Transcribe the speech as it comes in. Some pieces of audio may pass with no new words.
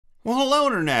Well, hello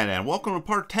Internet, and welcome to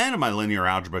part 10 of my linear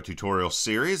algebra tutorial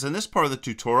series. In this part of the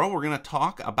tutorial, we're going to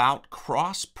talk about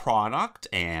cross product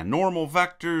and normal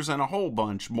vectors and a whole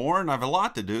bunch more, and I have a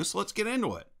lot to do, so let's get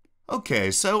into it. Okay,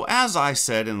 so as I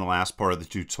said in the last part of the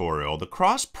tutorial, the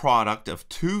cross product of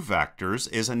two vectors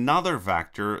is another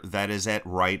vector that is at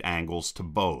right angles to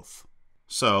both.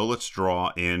 So let's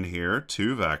draw in here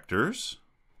two vectors.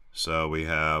 So we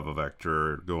have a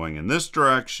vector going in this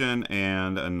direction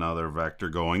and another vector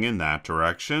going in that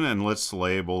direction. And let's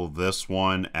label this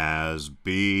one as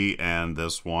B and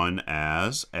this one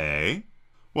as A.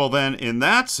 Well, then in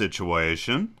that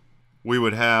situation, we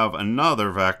would have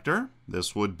another vector.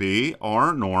 This would be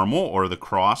our normal, or the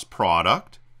cross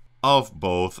product of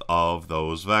both of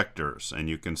those vectors. And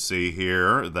you can see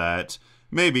here that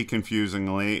maybe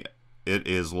confusingly it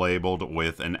is labeled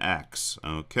with an X.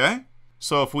 Okay?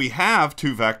 So if we have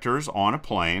two vectors on a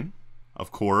plane,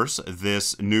 of course,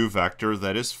 this new vector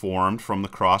that is formed from the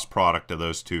cross product of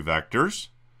those two vectors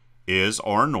is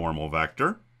our normal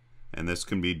vector. And this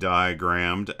can be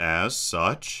diagrammed as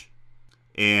such.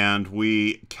 And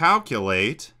we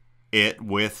calculate it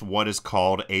with what is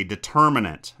called a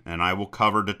determinant. And I will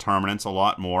cover determinants a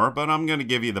lot more, but I'm going to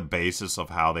give you the basis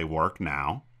of how they work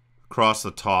now. Across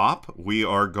the top, we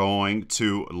are going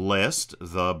to list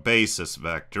the basis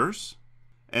vectors.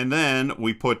 And then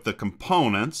we put the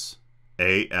components,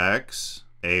 AX,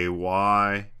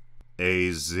 AY,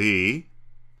 AZ,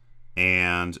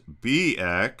 and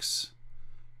BX,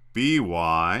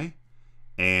 BY,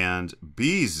 and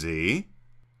BZ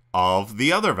of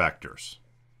the other vectors.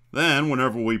 Then,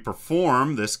 whenever we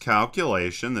perform this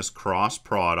calculation, this cross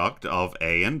product of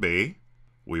A and B,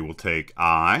 we will take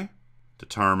I,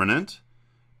 determinant,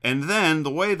 and then the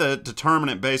way the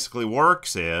determinant basically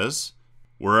works is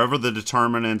wherever the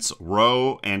determinant's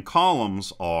row and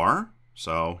columns are,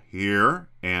 so here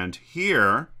and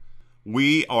here,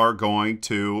 we are going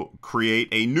to create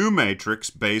a new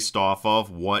matrix based off of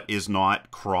what is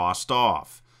not crossed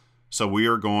off. So we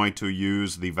are going to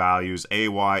use the values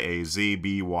AY, AZ,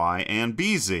 BY, and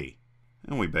BZ.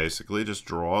 And we basically just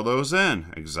draw those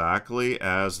in exactly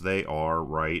as they are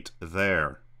right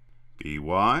there.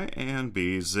 BY and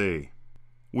BZ.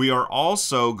 We are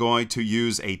also going to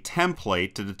use a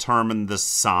template to determine the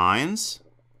signs.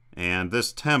 And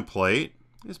this template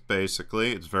is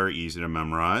basically, it's very easy to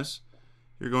memorize.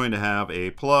 You're going to have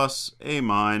a plus, a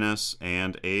minus,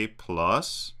 and a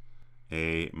plus.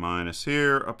 A minus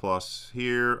here, a plus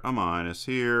here, a minus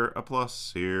here, a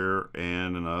plus here,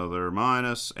 and another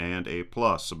minus, and a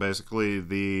plus. So basically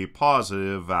the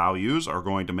positive values are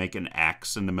going to make an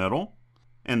X in the middle,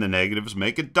 and the negatives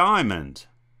make a diamond.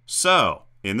 So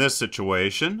in this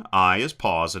situation, I is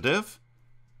positive,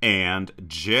 and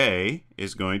J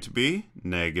is going to be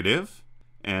negative.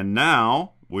 And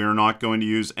now, we're not going to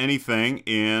use anything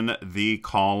in the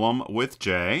column with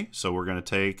J. So we're going to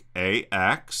take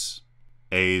AX,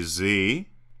 AZ,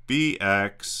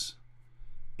 BX,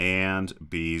 and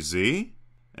BZ.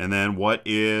 And then what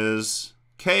is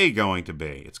K going to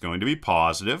be? It's going to be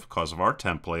positive because of our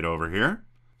template over here.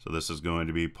 So this is going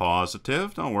to be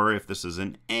positive. Don't worry if this is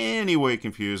in any way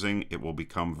confusing. It will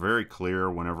become very clear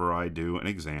whenever I do an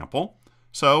example.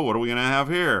 So what are we going to have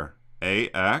here?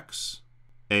 AX,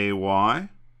 AY,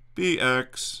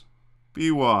 BX,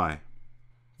 BY.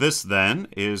 This then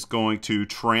is going to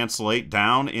translate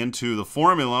down into the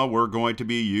formula we're going to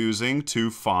be using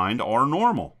to find our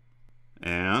normal.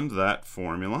 And that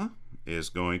formula is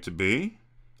going to be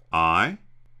I,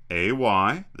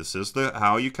 AY, this is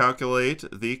how you calculate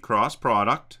the cross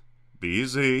product,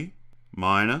 BZ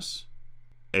minus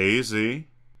AZ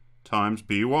times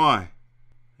BY.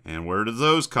 And where did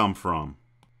those come from?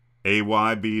 AY,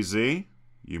 BZ,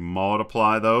 you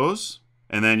multiply those,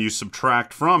 and then you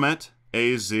subtract from it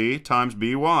AZ times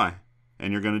BY.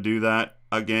 And you're going to do that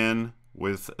again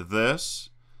with this,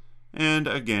 and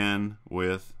again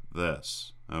with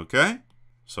this. Okay?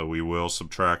 So we will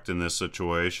subtract in this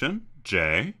situation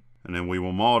J, and then we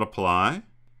will multiply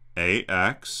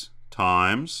AX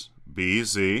times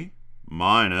BZ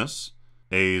minus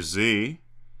AZ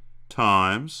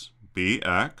times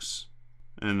BX,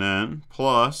 and then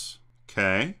plus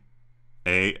K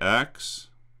AX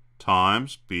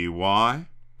times BY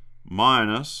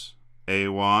minus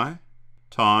AY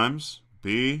times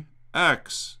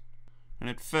BX. And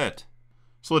it fit.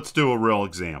 So let's do a real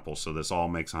example so this all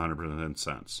makes 100%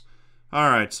 sense.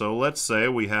 Alright, so let's say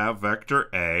we have vector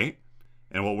A,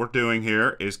 and what we're doing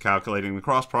here is calculating the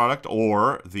cross product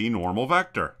or the normal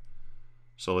vector.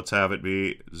 So let's have it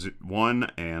be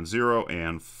 1 and 0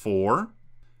 and 4,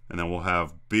 and then we'll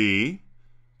have B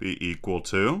be equal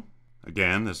to,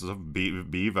 again, this is a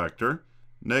B vector,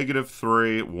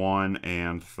 -3, 1,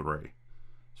 and 3.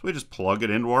 So we just plug it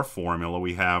into our formula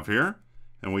we have here,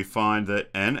 and we find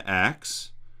that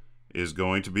nx is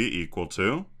going to be equal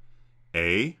to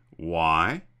ay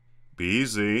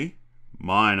bz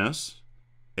minus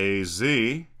az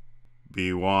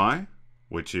by,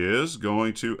 which is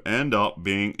going to end up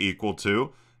being equal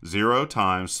to 0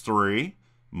 times 3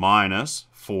 minus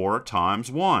 4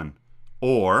 times 1,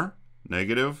 or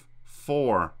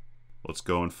 -4. Let's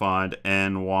go and find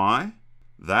ny.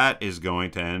 That is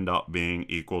going to end up being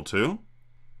equal to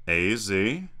az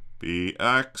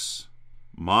bx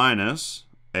minus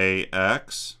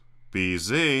ax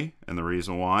bz, and the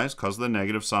reason why is because of the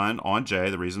negative sign on j,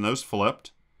 the reason those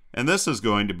flipped. And this is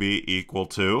going to be equal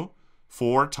to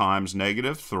 4 times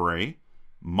 -3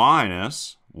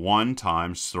 minus 1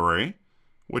 times 3,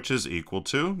 which is equal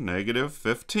to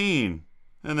 -15.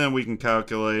 And then we can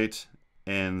calculate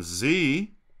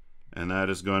nz, and that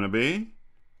is going to be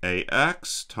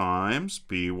ax times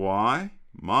by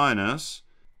minus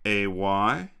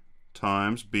ay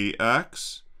times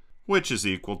bx, which is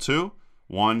equal to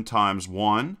 1 times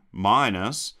 1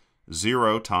 minus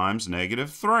 0 times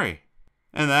 -3.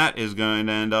 And that is going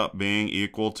to end up being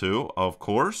equal to, of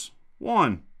course,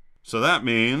 1. So that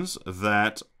means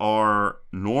that our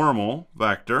normal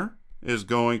vector is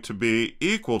going to be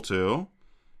equal to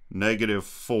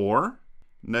 -4,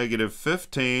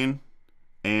 -15,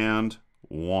 and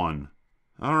 1.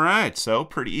 All right, so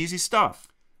pretty easy stuff.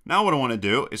 Now what I want to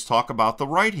do is talk about the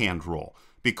right-hand rule,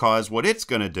 because what it's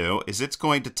going to do is it's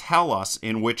going to tell us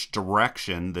in which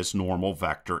direction this normal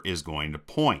vector is going to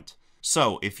point.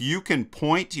 So if you can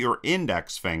point your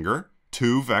index finger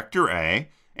to vector A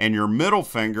and your middle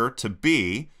finger to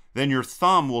B, then your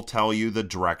thumb will tell you the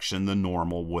direction the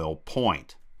normal will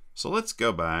point. So let's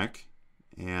go back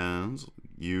and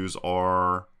use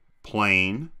our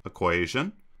plane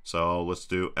equation. So let's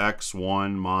do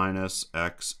x1 minus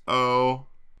xo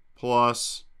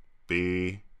plus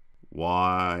b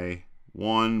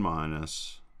y1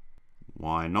 minus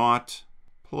y0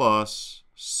 plus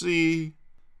c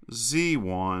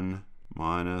z1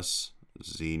 minus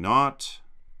z0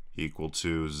 equal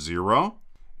to 0.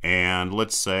 And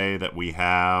let's say that we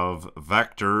have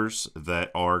vectors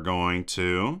that are going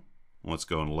to, let's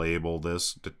go and label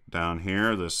this down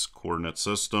here, this coordinate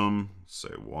system. Say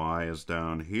y is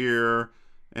down here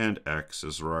and x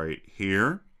is right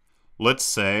here. Let's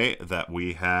say that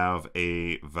we have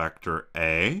a vector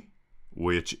A,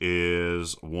 which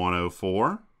is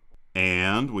 104,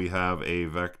 and we have a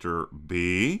vector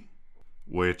B,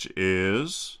 which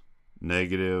is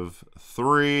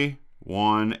 -3,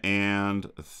 1,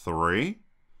 and 3.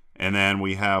 And then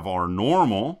we have our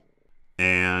normal,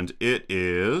 and it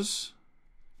is,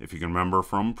 if you can remember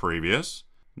from previous,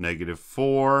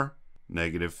 -4,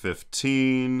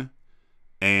 -15,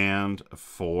 and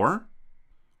 4.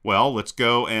 Well, let's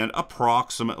go and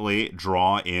approximately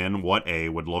draw in what A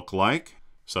would look like.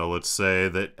 So let's say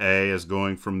that A is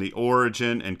going from the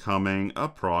origin and coming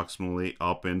approximately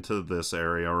up into this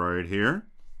area right here.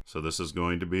 So this is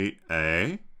going to be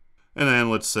A. And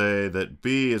then let's say that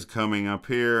B is coming up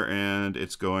here and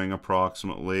it's going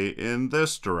approximately in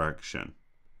this direction.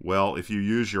 Well, if you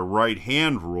use your right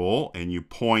hand rule and you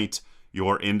point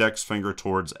your index finger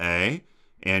towards A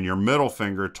and your middle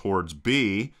finger towards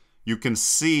B, you can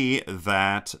see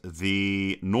that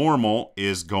the normal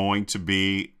is going to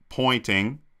be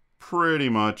pointing pretty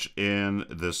much in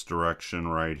this direction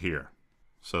right here.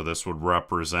 So this would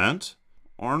represent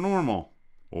our normal,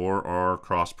 or our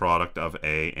cross product of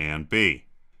A and B.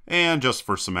 And just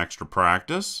for some extra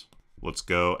practice, let's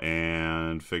go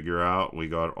and figure out, we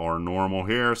got our normal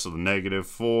here, so the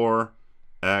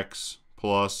 -4x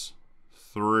plus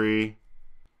 3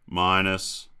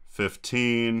 minus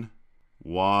 15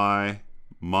 y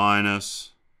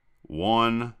minus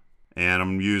 1, and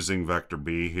I'm using vector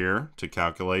B here to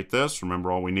calculate this.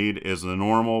 Remember, all we need is the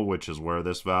normal, which is where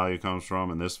this value comes from,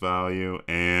 and this value,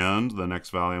 and the next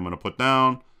value I'm going to put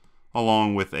down,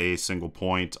 along with a single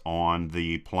point on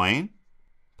the plane,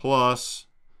 plus,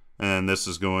 and this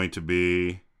is going to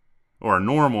be, or our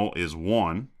normal is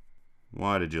 1.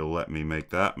 Why did you let me make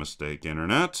that mistake,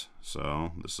 Internet?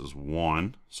 So this is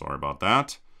 1. Sorry about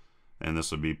that. And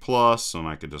this would be plus, and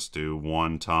I could just do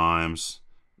 1 times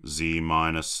z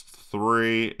minus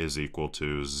 3 is equal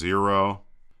to 0.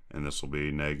 And this will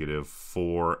be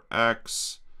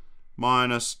 -4x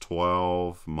minus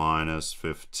 12 minus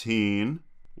 15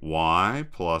 y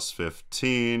plus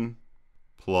 15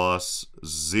 plus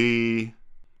z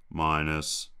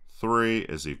minus 3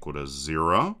 is equal to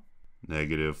 0.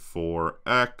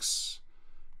 -4x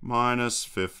minus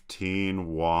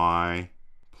 15y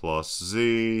plus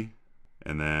z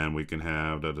And then we can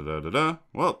have da-da-da-da-da.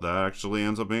 Well, that actually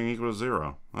ends up being equal to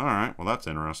 0. All right, well, that's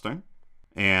interesting.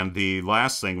 And the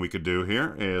last thing we could do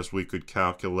here is we could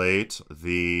calculate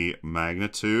the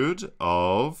magnitude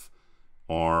of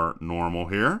our normal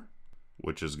here,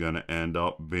 which is going to end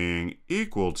up being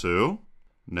equal to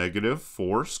negative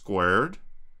 4 squared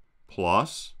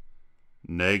plus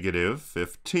negative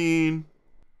 15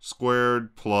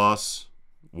 squared plus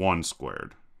 1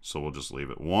 squared. So we'll just leave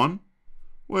it 1,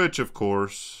 which of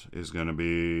course is going to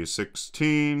be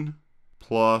 16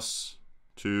 plus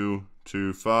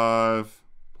 225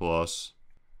 plus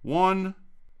 1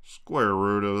 square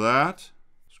root of that,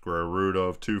 square root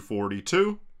of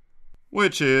 242,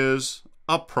 which is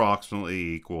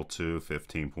approximately equal to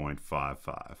 15.55.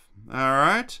 All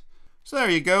right. So there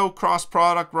you go, cross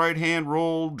product, right hand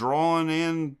rule, drawing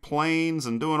in planes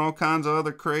and doing all kinds of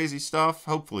other crazy stuff.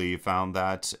 Hopefully you found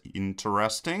that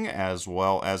interesting as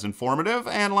well as informative.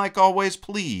 And like always,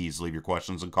 please leave your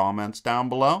questions and comments down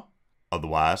below.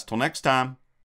 Otherwise, till next time.